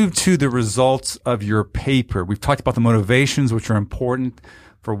right, let's move to the results of your paper. We've talked about the motivations, which are important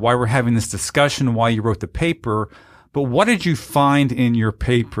for why we're having this discussion, why you wrote the paper. But what did you find in your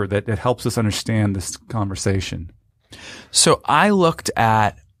paper that helps us understand this conversation? So I looked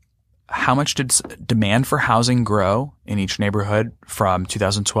at how much did demand for housing grow in each neighborhood from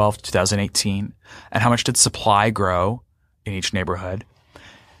 2012 to 2018, and how much did supply grow in each neighborhood.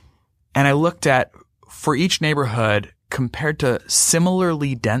 And I looked at, for each neighborhood, compared to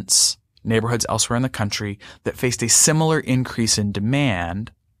similarly dense neighborhoods elsewhere in the country that faced a similar increase in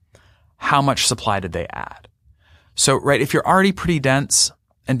demand, how much supply did they add? So, right, if you're already pretty dense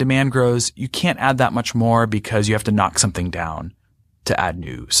and demand grows, you can't add that much more because you have to knock something down to add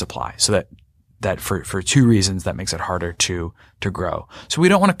new supply. So that for two reasons, that makes it harder to grow. So we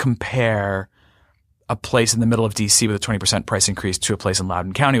don't want to compare a place in the middle of DC with a 20% price increase to a place in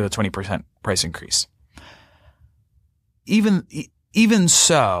Loudoun County with a 20% price increase. Even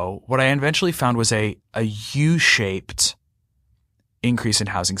so, what I eventually found was a U-shaped increase in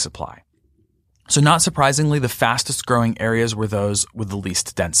housing supply. So not surprisingly, the fastest growing areas were those with the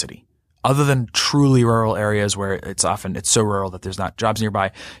least density. Other than truly rural areas where it's so rural that there's not jobs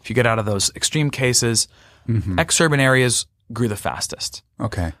nearby. If you get out of those extreme cases, exurban areas grew the fastest.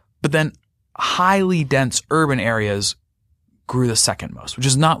 Okay. But then highly dense urban areas grew the second most, which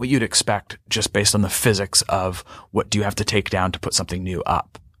is not what you'd expect just based on the physics of what do you have to take down to put something new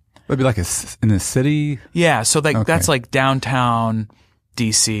up. Would it be like in a city? Yeah. So that's like downtown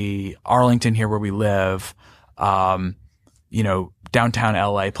DC, Arlington here where we live, downtown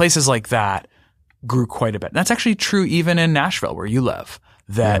LA, places like that grew quite a bit. And that's actually true even in Nashville where you live,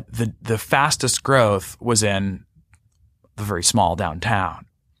 that the fastest growth was in the very small downtown.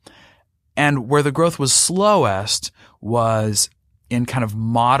 And where the growth was slowest was in kind of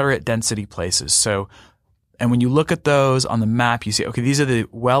moderate density places. So, and when you look at those on the map, you see, okay, these are the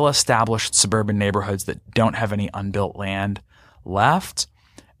well-established suburban neighborhoods that don't have any unbuilt land left.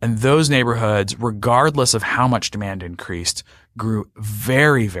 And those neighborhoods, regardless of how much demand increased, grew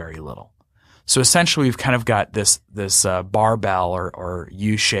very, very little. So essentially, we've kind of got this barbell or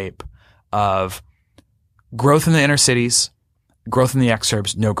U shape of growth in the inner cities, growth in the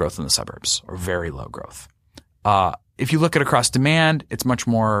exurbs, no growth in the suburbs, or very low growth. If you look at across demand, it's much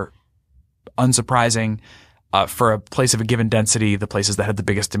more unsurprising. For a place of a given density, the places that had the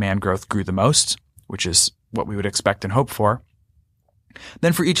biggest demand growth grew the most, which is what we would expect and hope for.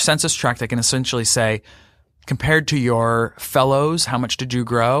 Then for each census tract, I can essentially say, compared to your fellows, how much did you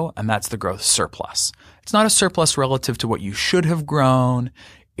grow? And that's the growth surplus. It's not a surplus relative to what you should have grown.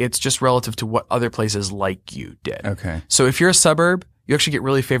 It's just relative to what other places like you did. Okay. So if you're a suburb, you actually get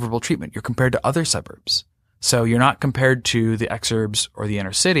really favorable treatment. You're compared to other suburbs. So you're not compared to the exurbs or the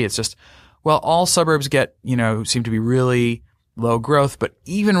inner city. It's just, well, all suburbs get, seem to be really low growth, but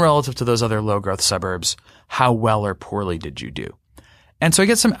even relative to those other low growth suburbs, how well or poorly did you do? And so I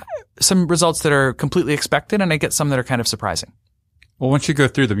get some results that are completely expected, and I get some that are kind of surprising. Well, once you go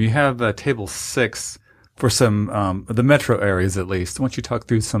through them, you have table 6 for some the metro areas at least. Why don't you talk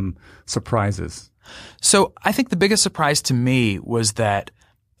through some surprises? So I think the biggest surprise to me was that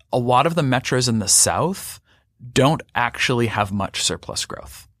a lot of the metros in the South don't actually have much surplus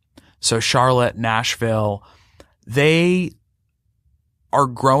growth. So Charlotte, Nashville, they are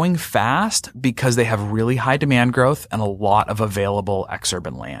growing fast because they have really high demand growth and a lot of available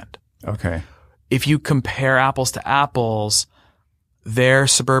exurban land. Okay. If you compare apples to apples, their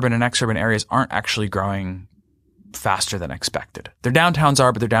suburban and exurban areas aren't actually growing faster than expected. Their downtowns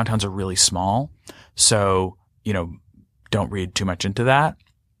are, but their downtowns are really small. So, don't read too much into that.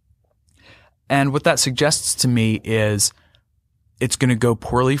 And what that suggests to me is it's going to go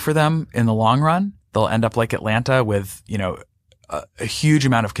poorly for them in the long run. They'll end up like Atlanta with, a huge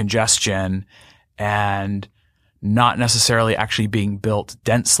amount of congestion and not necessarily actually being built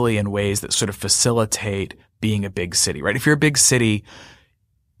densely in ways that sort of facilitate being a big city, right? If you're a big city,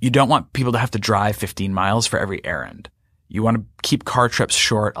 you don't want people to have to drive 15 miles for every errand. You want to keep car trips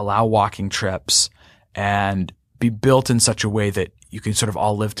short, allow walking trips, and be built in such a way that you can sort of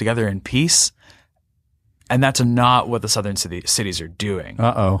all live together in peace. And that's not what the southern cities are doing.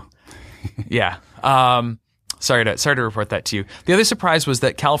 Uh-oh. Yeah. Sorry to report that to you. The other surprise was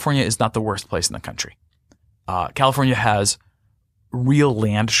that California is not the worst place in the country. California has real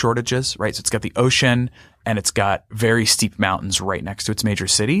land shortages, right? So it's got the ocean and it's got very steep mountains right next to its major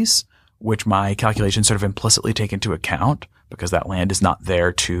cities, which my calculations sort of implicitly take into account because that land is not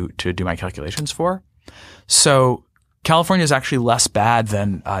there to do my calculations for. So California is actually less bad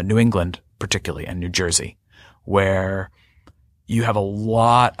than New England, particularly, and New Jersey, where you have a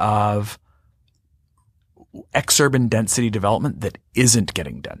lot of exurban density development that isn't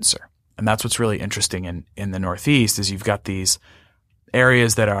getting denser. And that's what's really interesting in the Northeast is you've got these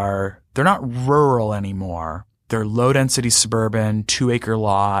areas that they're not rural anymore. They're low density suburban, 2-acre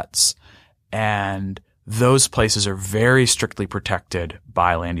lots. And those places are very strictly protected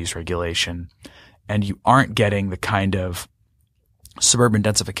by land use regulation. And you aren't getting the kind of suburban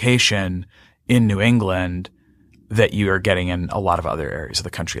densification in New England that you are getting in a lot of other areas of the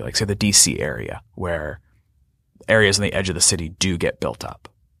country, like say the DC area, where areas on the edge of the city do get built up.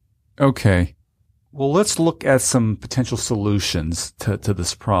 Okay. Well, let's look at some potential solutions to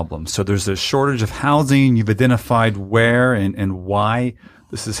this problem. So there's a shortage of housing. You've identified where and why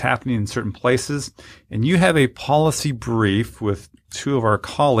this is happening in certain places. And you have a policy brief with 2 of our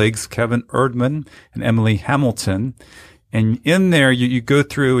colleagues, Kevin Erdmann and Emily Hamilton. And in there, you go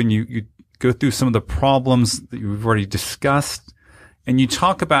through and you go through some of the problems that you've already discussed. And you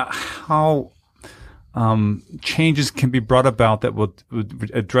talk about how changes can be brought about that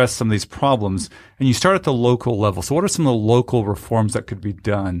would address some of these problems. And you start at the local level. So what are some of the local reforms that could be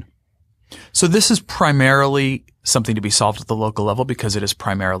done? So this is primarily something to be solved at the local level because it is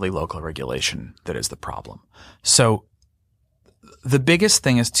primarily local regulation that is the problem. So the biggest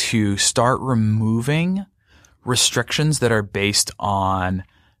thing is to start removing restrictions that are based on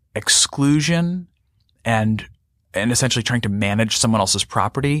exclusion and essentially trying to manage someone else's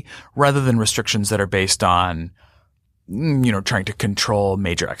property rather than restrictions that are based on, trying to control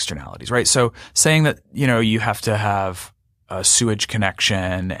major externalities, right? So saying that, you have to have a sewage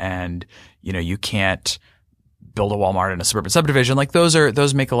connection and, you can't build a Walmart in a suburban subdivision, like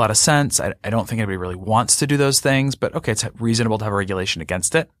those make a lot of sense. I don't think anybody really wants to do those things, but okay, it's reasonable to have a regulation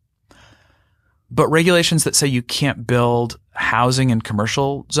against it. But regulations that say you can't build housing in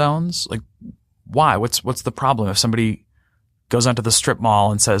commercial zones, like why? What's the problem? If somebody goes onto the strip mall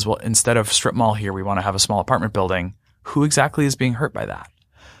and says, well, instead of strip mall here, we want to have a small apartment building, who exactly is being hurt by that?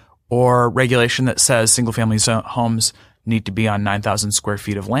 Or regulation that says single family homes need to be on 9,000 square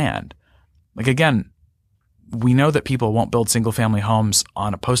feet of land. Like again, we know that people won't build single family homes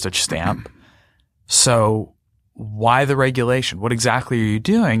on a postage stamp. So why the regulation? What exactly are you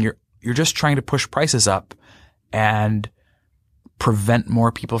doing? You're just trying to push prices up and prevent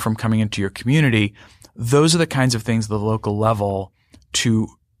more people from coming into your community. Those are the kinds of things at the local level to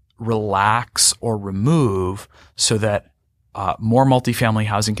relax or remove so that more multifamily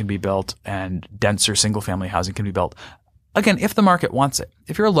housing can be built and denser single family housing can be built. Again, if the market wants it.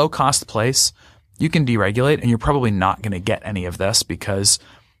 If you're a low cost place, you can deregulate and you're probably not going to get any of this because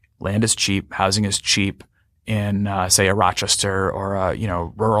land is cheap, housing is cheap in, say, a Rochester or a,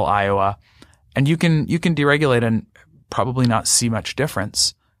 rural Iowa. And you can deregulate and probably not see much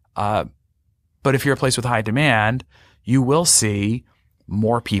difference. But if you're a place with high demand, you will see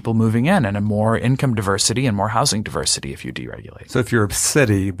more people moving in and a more income diversity and more housing diversity if you deregulate. So if you're a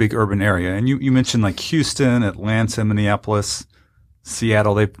city, big urban area, and you mentioned like Houston, Atlanta, Minneapolis,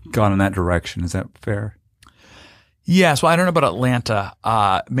 Seattle, they've gone in that direction. Is that fair? Yes. Well, I don't know about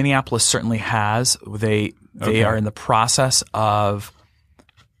Atlanta. Minneapolis certainly has. They are in the process of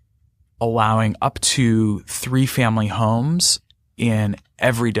allowing up to 3-family homes in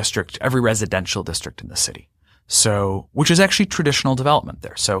every district, every residential district in the city. So, which is actually traditional development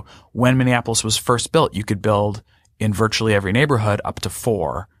there. So when Minneapolis was first built, you could build in virtually every neighborhood up to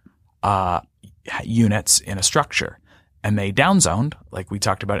 4 units in a structure. And they downzoned, like we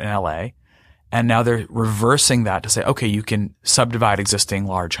talked about in LA. And now they're reversing that to say, okay, you can subdivide existing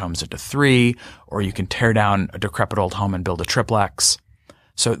large homes into 3, or you can tear down a decrepit old home and build a triplex.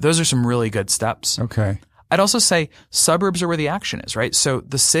 So those are some really good steps. Okay. I'd also say suburbs are where the action is, right? So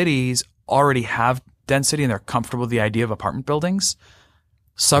the cities already have density and they're comfortable with the idea of apartment buildings.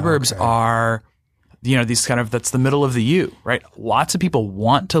 Suburbs are, these that's the middle of the U, right? Lots of people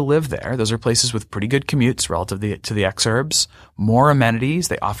want to live there. Those are places with pretty good commutes relative to the exurbs, more amenities.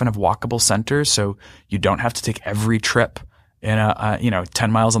 They often have walkable centers, so you don't have to take every trip in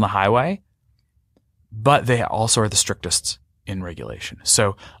 10 miles on the highway. But they also are the strictest in regulation.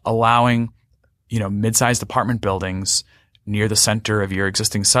 So allowing, mid-sized apartment buildings near the center of your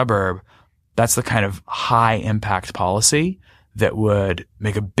existing suburb, that's the kind of high impact policy that would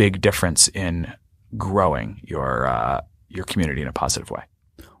make a big difference in growing your community in a positive way.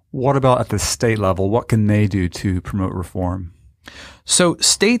 What about at the state level? What can they do to promote reform? So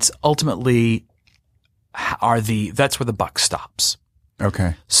states ultimately that's where the buck stops.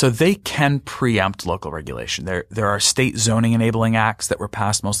 Okay. So they can preempt local regulation. There are state zoning enabling acts that were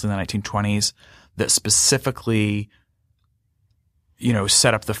passed mostly in the 1920s that specifically,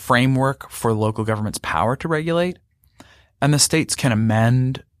 set up the framework for local government's power to regulate. And the states can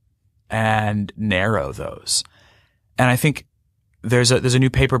amend and narrow those. And I think there's a new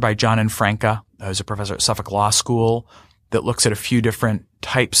paper by John and Franca, who's a professor at Suffolk Law School, that looks at a few different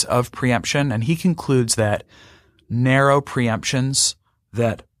types of preemption. And he concludes that narrow preemptions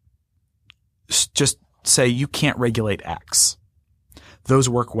that just say you can't regulate X, those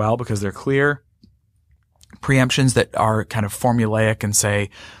work well because they're clear. Preemptions that are kind of formulaic and say,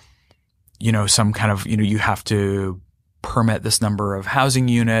 some kind of, you have to permit this number of housing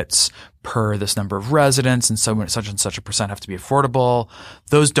units per this number of residents and so such and such a percent have to be affordable.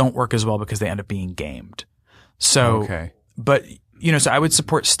 Those don't work as well because they end up being gamed. So, but, so I would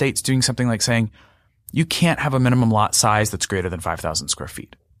support states doing something like saying, you can't have a minimum lot size that's greater than 5,000 square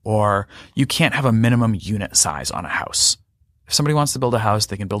feet, or you can't have a minimum unit size on a house. If somebody wants to build a house,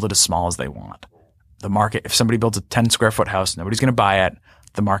 they can build it as small as they want. The market, if somebody builds a 10 square foot house, nobody's going to buy it.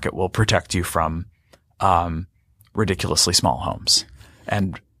 The market will protect you from ridiculously small homes.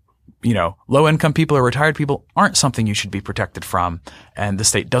 And, low income people or retired people aren't something you should be protected from. And the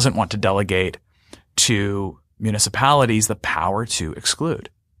state doesn't want to delegate to municipalities the power to exclude.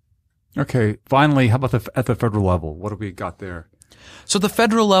 Okay. Finally, how about at the federal level? What have we got there? So the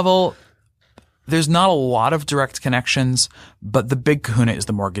federal level, there's not a lot of direct connections, but the big kahuna is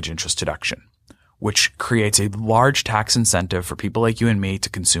the mortgage interest deduction, which creates a large tax incentive for people like you and me to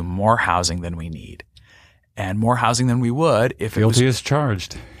consume more housing than we need. And more housing than we would if it was guilty as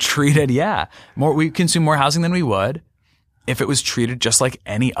charged. Treated, we consume more housing than we would if it was treated just like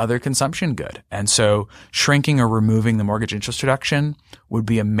any other consumption good. And so shrinking or removing the mortgage interest deduction would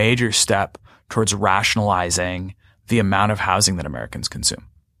be a major step towards rationalizing the amount of housing that Americans consume.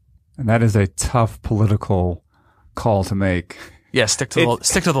 And that is a tough political call to make. Yeah, stick to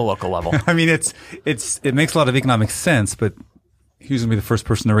the local level. I mean, it makes a lot of economic sense, but who's going to be the first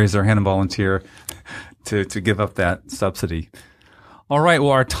person to raise their hand and volunteer to give up that subsidy? All right.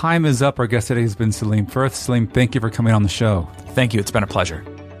 Well, our time is up. Our guest today has been Salim Furth. Salim, thank you for coming on the show. Thank you. It's been a pleasure.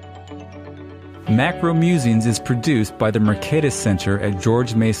 Macro Musings is produced by the Mercatus Center at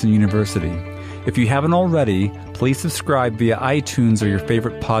George Mason University. If you haven't already, please subscribe via iTunes or your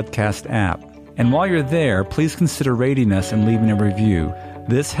favorite podcast app. And while you're there, please consider rating us and leaving a review.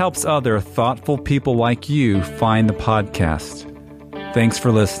 This helps other thoughtful people like you find the podcast. Thanks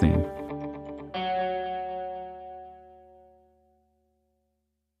for listening.